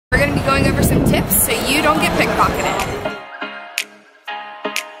going over some tips so you don't get pickpocketed.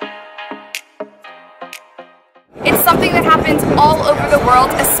 It's something that happens all over the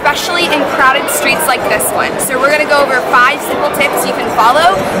world, especially in crowded streets like this one. So we're going to go over 5 simple tips you can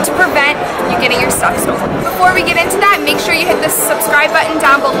follow to prevent you getting your stuff stolen. Before we get into that, make sure you hit the subscribe button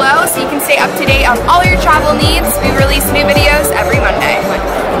down below so you can stay up to date on all your travel needs. We release new videos every Monday.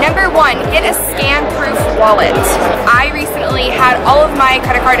 Number 1, get a scan-proof wallet. I recently had all of my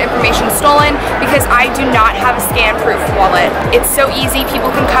credit card information stolen because I do not have a scan-proof wallet. It's so easy. People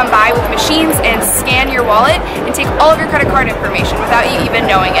can come by with machines and scan your wallet and take all of your credit card information without you even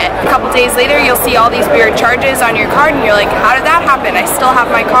knowing it. A couple days later, you'll see all these weird charges on your card and you're like, how did that happen? I still have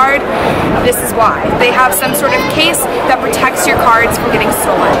my card. This is why. They have some sort of case that protects your cards from getting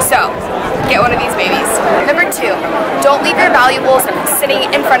stolen. So, get one of these babies. Number 2, don't leave your valuables sitting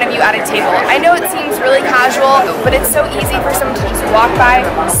in front of you at a table. I know it seems really casual, but it's so easy for someone to just walk by,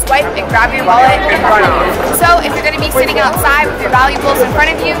 swipe, and grab your wallet and run off. So if you're going to be sitting outside with your valuables in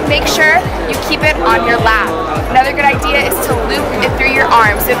front of you, make sure you keep it on your lap. Another good idea is to loop it through your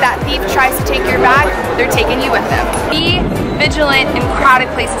arm, so if that thief tries to take your bag, they're taking you with them. Be vigilant in crowded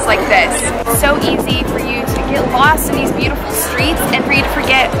places like this. It's so easy for you to get lost in these beautiful streets and for you to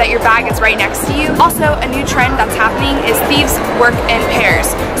forget that your bag is right next to you. Also, a new trend that's happening is thieves work in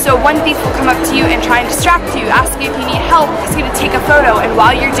pairs. So one thief will come up to you and try and distract you, ask you if you need help, ask you to take a photo, and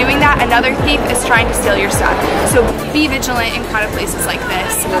while you're doing that, another thief is trying to steal your stuff. So be vigilant in crowded places like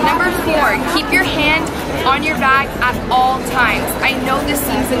this. Number 4, keep your hand on your bag at all times. I know this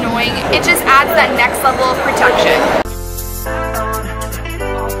seems annoying, it just adds that next level of protection.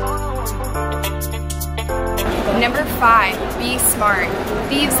 Number 5, be smart.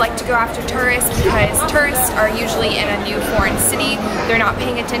 Thieves like to go after tourists because tourists are usually in a new foreign city. They're not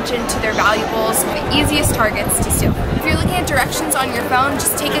paying attention to their valuables. The easiest targets to steal. If you're looking at directions on your phone,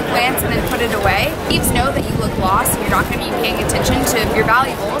 just take a glance and then put it away. Thieves know that you look lost and you're not going to be paying attention to your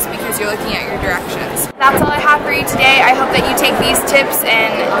valuables because you're looking at your directions. That's all I have for you today. I hope that you take these tips and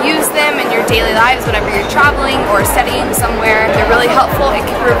use them in your daily lives whenever you're traveling or studying somewhere. They're really helpful. It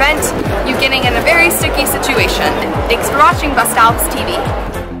can prevent you getting in a very sticky situation. Thanks for watching Bust Alps TV.